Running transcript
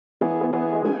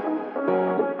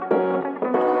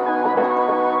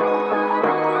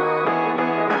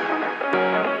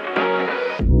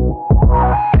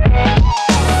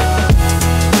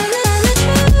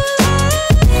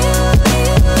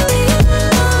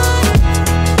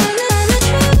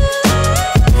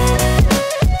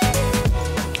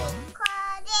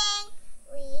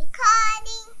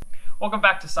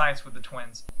Science with the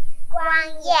Twins. 光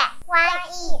夜光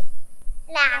影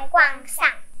亮光上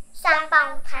双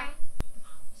胞胎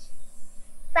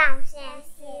放线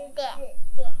4点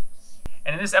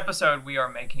And in this episode, we are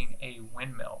making a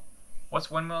windmill. What's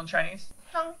windmill in Chinese?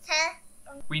 风车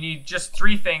We need just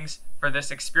 3 things for this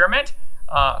experiment.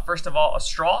 First of all, a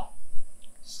straw.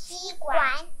 吸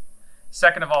管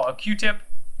Second of all, a Q-tip.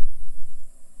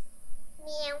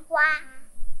 棉花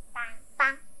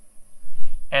棒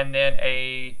And then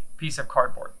a piece of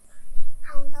cardboard.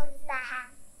 红豆蛋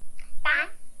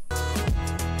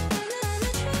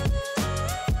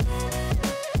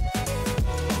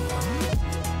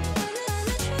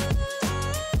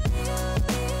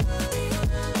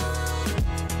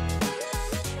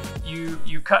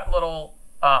You cut little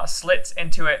slits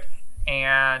into it,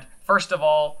 and first of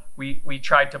all, we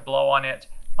tried to blow on it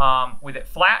with it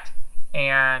flat,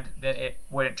 and then it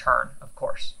wouldn't turn, of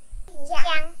course.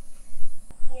 将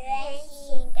圆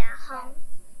形的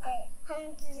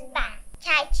红纸板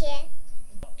拆切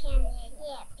片的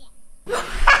叶片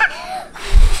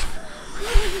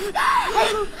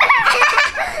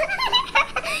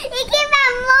You keep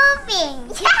on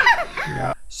moving.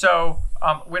 So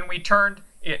when we turned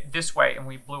it this way and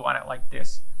we blew on it like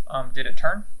this, did it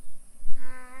turn?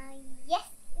 Yes.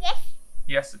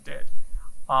 Yes, it did.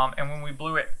 And when we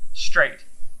blew it straight,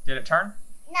 did it turn?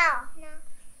 No.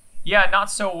 Yeah,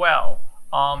 not so well.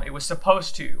 It was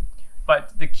supposed to,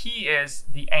 but the key is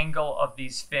the angle of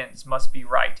these fins must be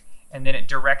right, and then it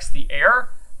directs the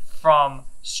air from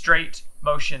straight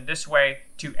motion this way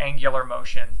to angular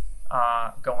motion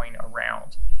going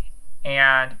around.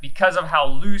 And because of how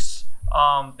loose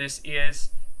this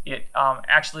is, it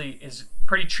actually is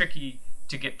pretty tricky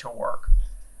to get to work.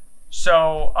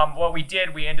 So what we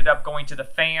did, we ended up going to the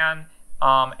fan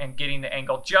and getting the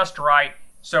angle just right.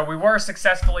 So we were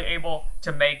successfully able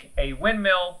to make a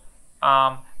windmill,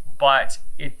 but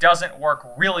it doesn't work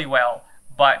really well.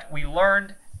 But we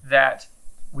learned that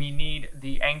we need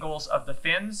the angles of the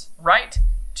fins right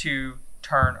to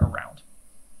turn around.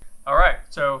 All right,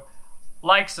 so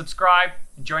like, subscribe,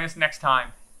 and join us next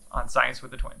time on Science with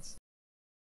the Twins.